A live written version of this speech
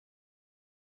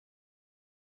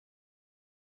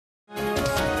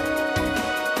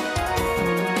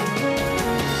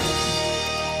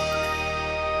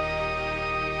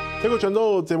這個轉到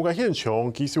節目嘅現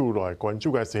場，繼續來關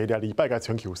注嘅係禮拜嘅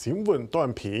全球新聞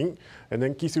短評，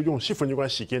能繼續用10分鐘嘅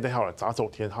時間，睇下嚟打造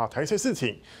天下大小事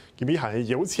情。今日係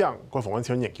有請國防安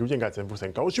全研究院嘅曾復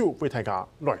生教授為大家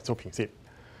來做評析。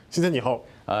先生你好，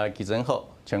記者好，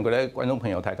全國嘅觀眾朋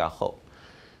友大家好。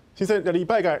先生，禮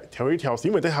拜嘅頭一條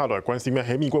新聞睇下來關心嘅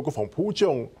係美國國防部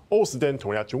長奧斯汀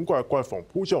同埋中國國防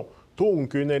部長董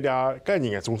軍呢倆概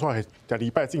念嘅總算係禮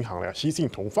拜進行了視訊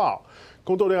通話。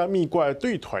講到咧美國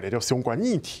對台嘅相關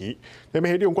議題，你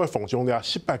咪係兩國防長咧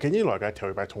18幾年來嘅頭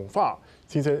一擺通話，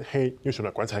先生係要上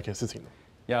來觀察一件事情。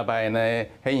禮拜呢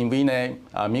係因為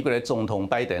呢美國嘅總統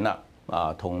拜登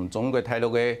同中國大陸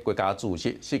嘅國家主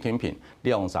席習近平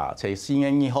兩者在4月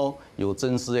2號有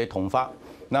正式嘅通話。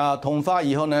那通話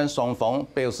以後呢，雙方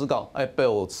表示講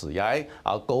保持喺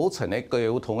高層嘅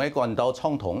溝通嘅管道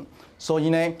暢通，所以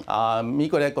呢美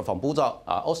國嘅國防部長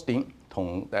奧斯汀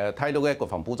同大陸嘅國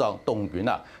防部長董軍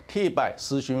貼擺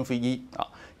視訊會議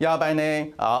禮拜呢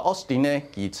奧斯汀呢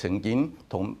佢曾經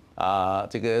同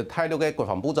這個大陸嘅國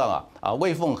防部長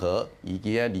魏鳳和以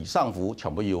及李尚福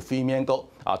全部有會面過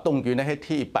董軍呢係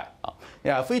貼擺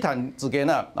會談之間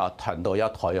談到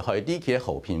台海地區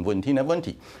和平穩定嘅問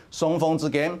題，雙方之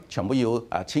間全部有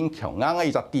挺強硬嘅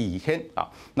一個底線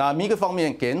那美國方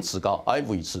面堅持講要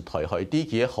維持台海地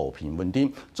區嘅和平穩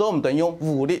定，做唔到用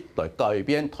武力來改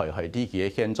變台海地區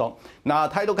嘅現狀。那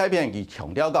態度改變，佢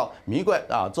強調講美國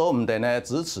做唔到呢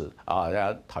支持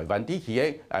台灣地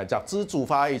區嘅就自主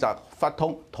化嘅一個發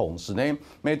通，同時呢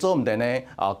咪做唔到呢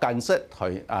干涉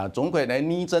中國嘅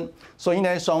內政，所以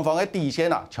呢雙方嘅底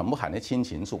線全部行得清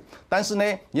楚。但是呢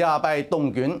禮拜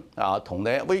董軍同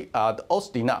呢為奧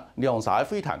斯汀兩者嘅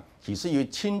會談，其實有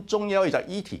挺重要一個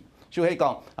議題，就係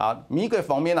講美國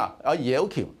方面要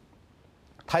求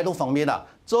態度方面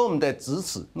做唔到支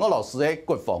持俄羅斯嘅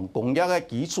國防工業嘅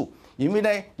基礎。因為呢，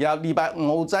禮拜5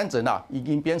號戰爭已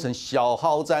經變成消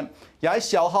耗戰，而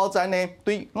消耗戰呢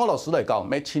對俄羅斯來講，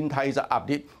咪挺大一個壓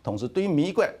力，同時對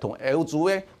美國同歐洲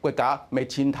嘅國家咪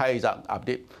挺大一個壓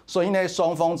力。所以呢，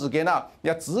雙方之間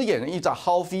也資源一個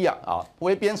耗費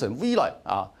會變成未來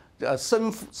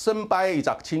勝敗一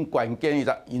個挺關鍵一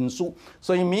個因素。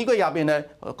所以美國入邊呢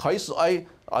開始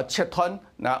要切斷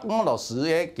俄羅斯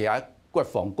嘅嘅國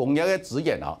防工業嘅資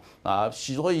源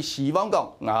所以希望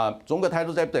講中國態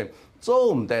度在邊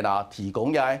做唔得提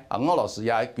供俄羅斯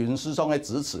也軍事上嘅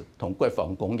支持同國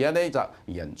防工業嘅一個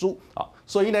援助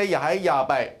所以呢也喺禮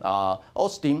拜奧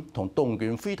斯汀同董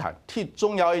軍會談挺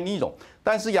重要嘅內容，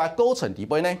但是也過程底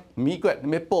邊呢美國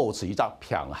咪保持一個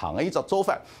平衡嘅一個做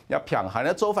法，平衡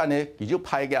嘅做法呢佢就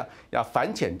派嘅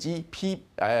反潛機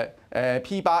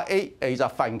P8A 一個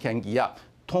反潛機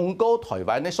通過台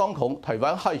灣的上空，台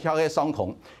灣海峽的上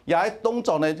空，也喺動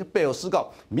作呢就表示講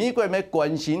美國咪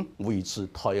關心維持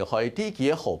台海地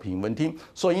區的和平穩定，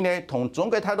所以呢同中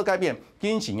國態度改變，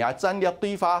進行戰略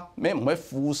對話，咪唔會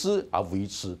忽視維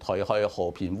持台海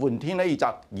和平穩定的一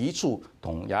個基礎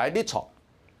同也係立場。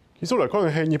其實來看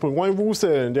嘅係日本外務省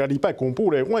禮拜公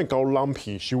布嘅外交藍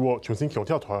皮書重新強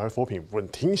調台海和平穩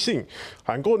定性。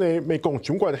韓國呢未講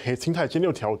中國係生態戰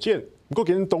略條件，不過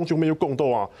今當中沒有講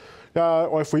到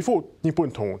我恢復日本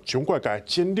同中國嘅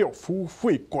戰略互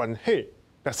惠關係，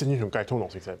實際上解通咯，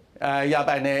先生。禮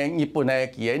拜呢，日本呢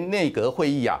佢嘅內閣會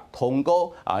議通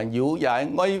過由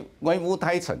外務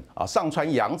大臣上川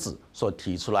陽子所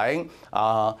提出來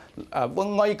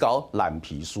外交藍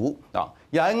皮書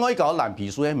外交藍皮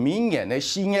書喺明年嘅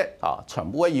4月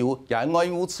全部係由外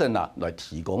務省來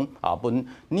提供本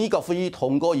內閣會議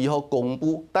通過以後公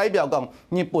布，代表講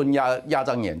日本也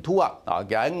就研討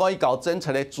外交政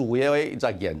策嘅主要嘅一個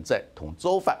原則同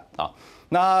做法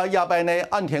那禮拜呢，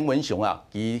岸田文雄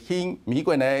佢喺美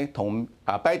國呢同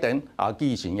拜登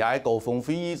舉行也係高峰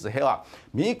會議之後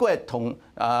美國同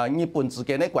日本之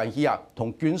間嘅關係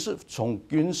從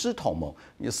軍事同盟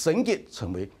升級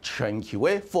成為全球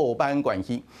嘅夥伴關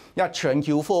係。全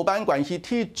球夥伴關係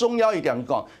最重要一點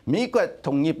講，美國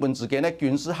同日本之間嘅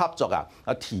軍事合作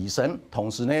提升，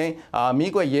同時呢美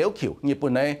國要求日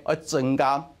本呢要增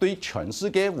加對全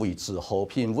世界維持和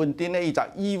平穩定嘅一個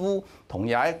義務，同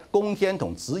也係貢獻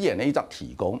同資源嘅一個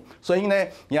提供。所以呢，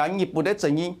日本嘅爭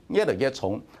議越來越重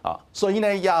所以呢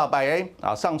禮拜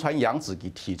上川陽子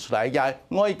佢提出來嘅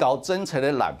外交政策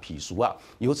嘅藍皮書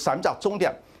有3個重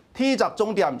點。第一個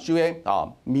重點就係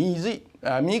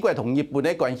美國同日本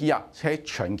嘅關係係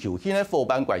全球性嘅夥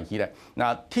伴關係咧。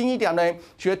第二點呢，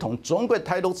就係同中國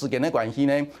大陸之間嘅關係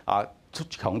呢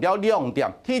強調2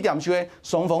點。第一點就係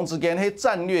雙方之間係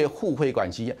戰略互惠關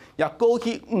係，也過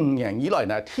去5年以來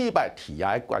呢鐵板提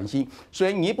下嘅關係。所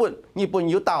以日本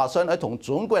有打算去同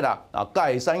中國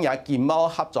改善也經貿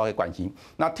合作嘅關係。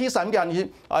第3點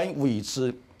係維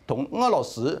持同俄羅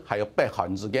斯還有北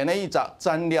韓之間的一個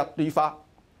戰略對話。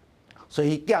所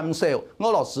以減少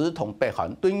俄羅斯同北韓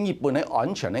對日本的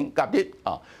安全的壓力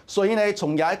啊，所以呢，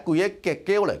從也幾個結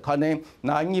構來看呢，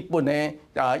那日本呢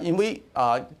因為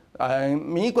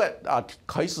美國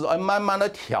開始慢慢的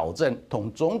調整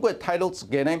同中國大陸之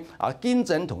間呢競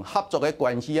爭同合作的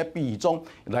關係的比重，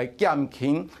來減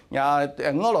輕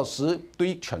俄羅斯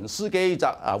對全世界一個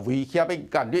威脅的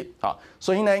壓力啊，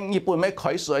所以呢，日本呢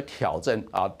開始來調整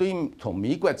對同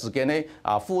美國之間的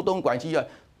互動關係。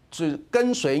就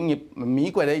跟隨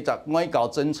美國的一個外交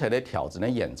政策的調整的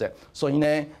原則，所以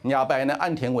呢，亞拜呢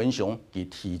岸田文雄佢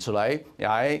提出來也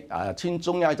係親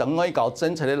中央一個外交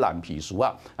政策的藍皮書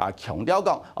強調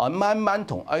講慢慢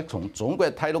從中國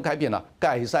態度改變啦，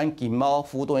改善經貿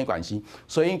互動的關係。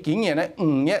所以今年的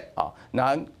5月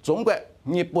那中國、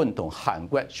日本同韓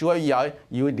國需要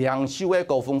有兩手的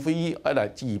高峰會議來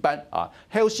舉辦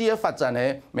後續的發展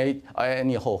呢，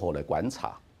你好好來觀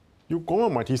察。有講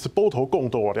嘅問題是報道講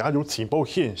到啊，然後有情報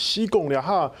顯示講了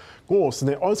下，俄羅斯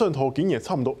呢安順頭今年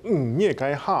差唔多5月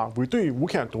嘅下，會對烏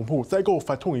克蘭東部再個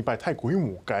發動一擺太規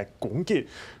模嘅攻擊，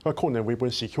可能會本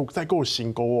時期再個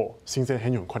升高哦，先生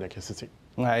很有可能嘅事情。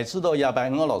我知道也擺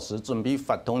俄羅斯準備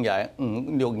發動也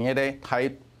5、6月咧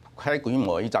太規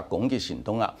模一個攻擊行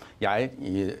動啊，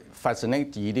也發生的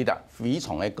幾率非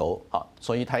常的高啊，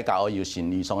所以大家要有心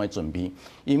理上的準備。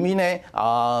因為呢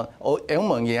歐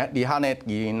盟以下呢，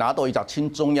佢拿到一個親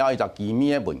重要一個機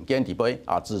密的文件底杯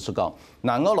指出講，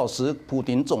那俄羅斯普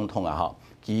丁總統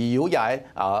佢有也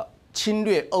侵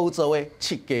略歐洲的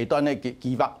7階段的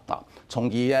計劃啊。從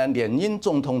佢連任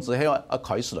總統之後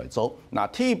開始來做，那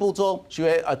第一步做就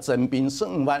係徵兵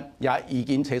15萬，也已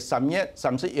經喺3月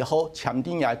31號簽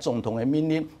訂也總統的命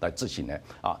令來執行嘅。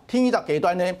第二個階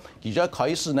段呢，佢就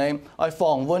開始呢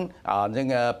訪問呢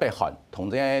個北韓同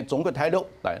呢中國大陸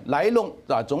來拉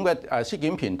攏中國習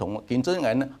近平同金正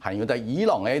恩，還有在伊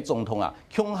朗嘅總統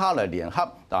共下來聯合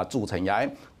組成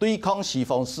也對抗西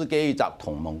方世界一個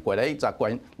同盟國的一個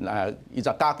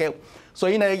架構。所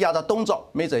以呢，也個動作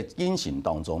未在進行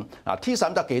當中。第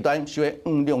三個階段就係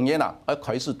5、6月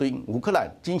開始對烏克蘭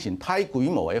進行大規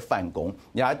模的反攻，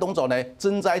也個動作呢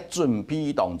正在準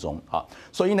備當中。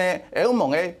所以呢，歐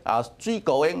盟的最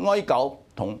高的外交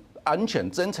同安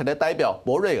全政策的代表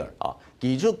博瑞爾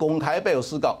佢就公開表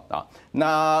示講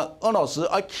那俄羅斯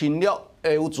侵略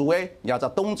歐洲嘅也個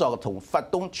動作同發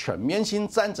動全面性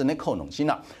戰爭的可能性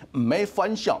唔係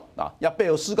幻想也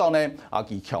表示講呢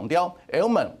佢強調歐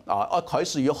盟開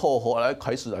始要好好來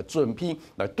開始來準備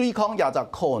來對抗也個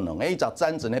可能嘅一個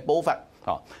戰爭的步伐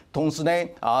同時呢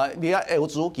你睇歐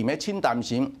洲佢咪真擔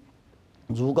心。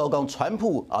如果講川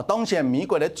普當選美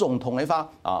國的總統的話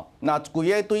那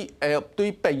規個對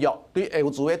北約對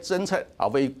歐洲的政策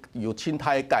會有很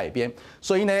大的改變，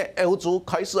所以呢歐洲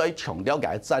開始去強調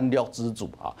佢戰略自主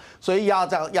所以也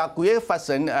規個發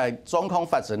生狀況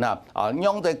發生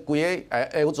讓在規個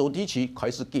歐洲地區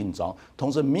開始緊張，同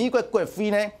時美國國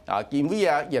會呢因為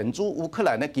援助烏克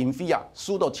蘭的經費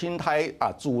受到很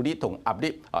大阻力同壓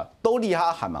力都離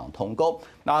下還忙通過。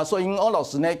所以俄羅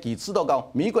斯呢，佢知道講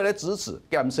美國的支持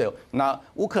減少，那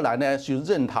烏克蘭呢就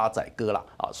任他宰割啦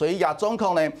所以也狀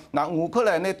況呢，那烏克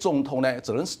蘭的總統呢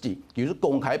澤連斯基就是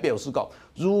公開表示講，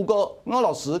如果俄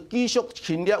羅斯繼續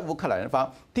侵略烏克蘭的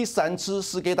話，第3次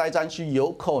世界大戰是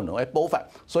有可能的爆發，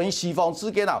所以西方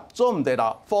之間做唔得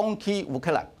啦，放棄烏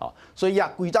克蘭所以也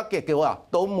規則結構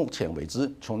到目前為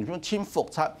止從中挺複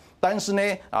雜。但是呢，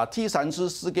第3次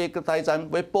世界大戰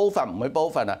會爆發唔會爆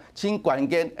發挺關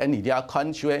鍵。你哋要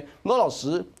看出俄羅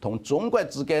斯同中國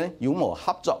之間有冇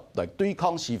合作來對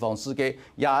抗西方世界，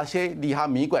也是離下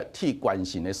美國挺關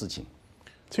心的事情。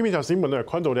前面條新聞呢，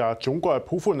看到了中國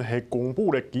部分係公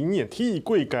布了今年第一季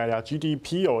嘅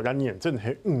GDP 也年增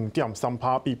係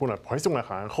5.3%，比本來排上來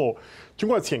還好。中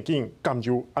國前景咁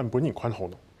就按本人看好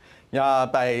咯。也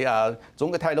被中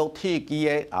國大陸第一季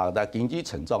嘅經濟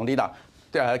成長率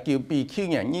就比去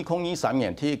年2023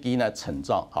年第一季呢成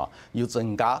長要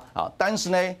增加但是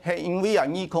呢係因為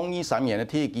2023年的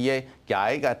第一季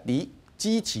嘅個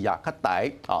基期較大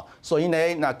所以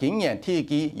呢那今年第一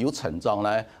季有成長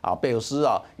呢表示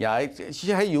也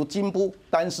係有進步，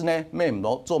但是呢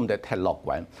做唔得太樂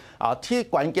觀最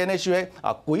關鍵的是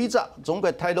規則中國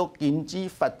大陸經濟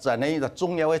發展的一個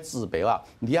重要的指標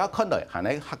你要看來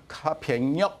係較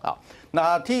偏弱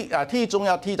那最重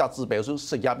要第一個指標是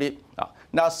失業率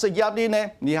那失業率呢？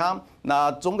你看，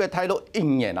那中國大陸1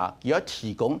年要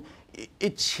提供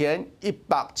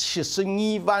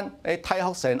1172萬大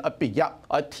學生畢業，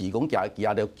提供佢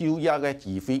哋就業嘅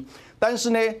機會。但是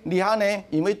呢，你看呢，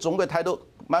因為中國大陸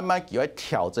慢慢就會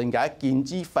調整嘅經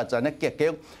濟發展嘅結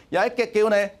構，而喺結構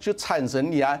呢就產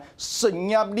生咗商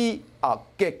業力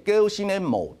結構性嘅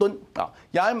矛盾啊，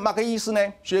也係乜嘅意思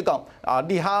呢？所以講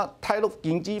你下大陸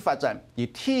經濟發展而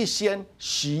體現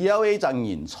需要嘅一種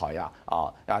人才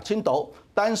青島，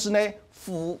但是呢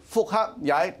符合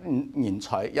也係人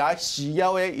才也係需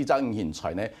要嘅一種人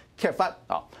才呢缺乏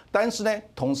啊，但是呢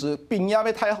同時畢業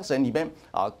嘅大學生裏邊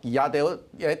也都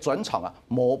嘅專長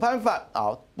冇辦法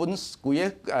本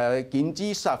佢嘅經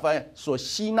濟實惠所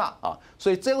吸納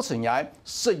所以造成也係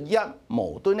失業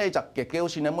矛盾嘅一個結構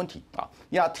性嘅問題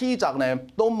也體制呢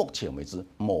到目前為止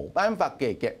冇辦法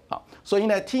解決所以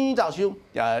呢體制上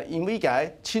因為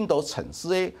嘅青島城市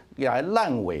嘅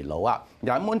爛尾樓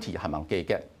也問題係冇解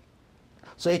決。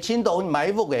所以青島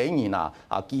買屋嘅人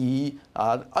佢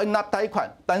納貸款，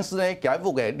但是呢，佢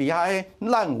屋嘅你係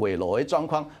爛尾樓嘅狀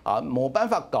況冇辦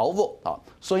法搞屋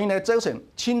所以呢，造成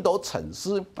青島城市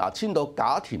青島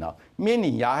家庭面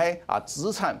臨也係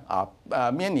資產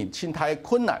面臨清貸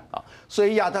困難所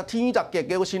以也就天就結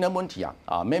構性嘅問題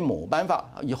冇辦法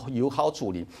有效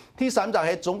處理。第三就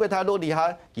係中國大陸你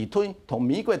係佢同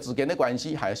美國之間嘅關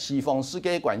係，係西方世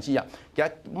界嘅關係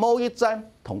佢貿易戰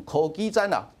同科技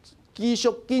戰繼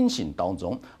續進行當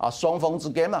中雙方之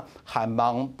間係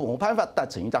冇辦法達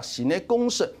成一個新嘅共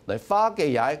識嚟化解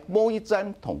也貿易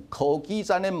戰同科技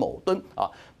戰嘅矛盾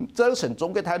造成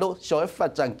中國大陸想要發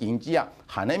展經濟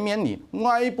係喺面臨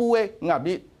外部嘅壓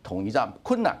力同一種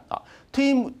困難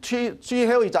最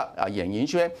後一個原因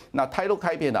就係大陸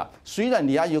改變雖然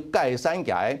你要改善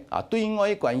嘅對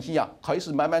外關係開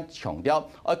始慢慢強調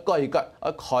改革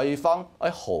開放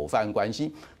和平關係，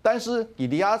但是而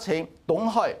家喺東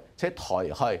海、喺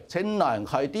台海、喺南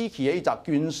海地區嘅一個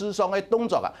軍事上嘅動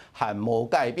作係冇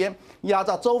改變，也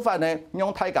就做法呢，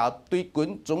讓大家對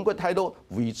中國大陸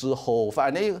維持和平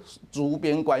嘅周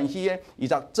邊關係嘅一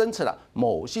個政策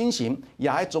冇信心，也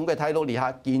喺中國大陸底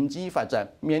下經濟發展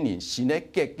面臨新嘅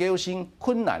結構性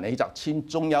困難嘅一個很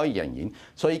重要嘅原因，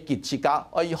所以佢自家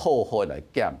可以好好嚟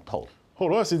檢討。好，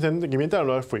我先生入面帶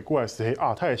來回顧嘅是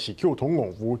亞太時區同俄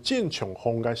烏戰場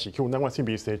紅嘅時區，另外先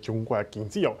比是中國經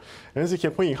濟但是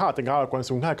協會下大家關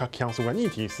注下較強勢嘅議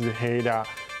題是係啦，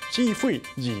機會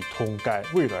與通嘅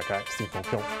未來嘅新方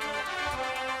向。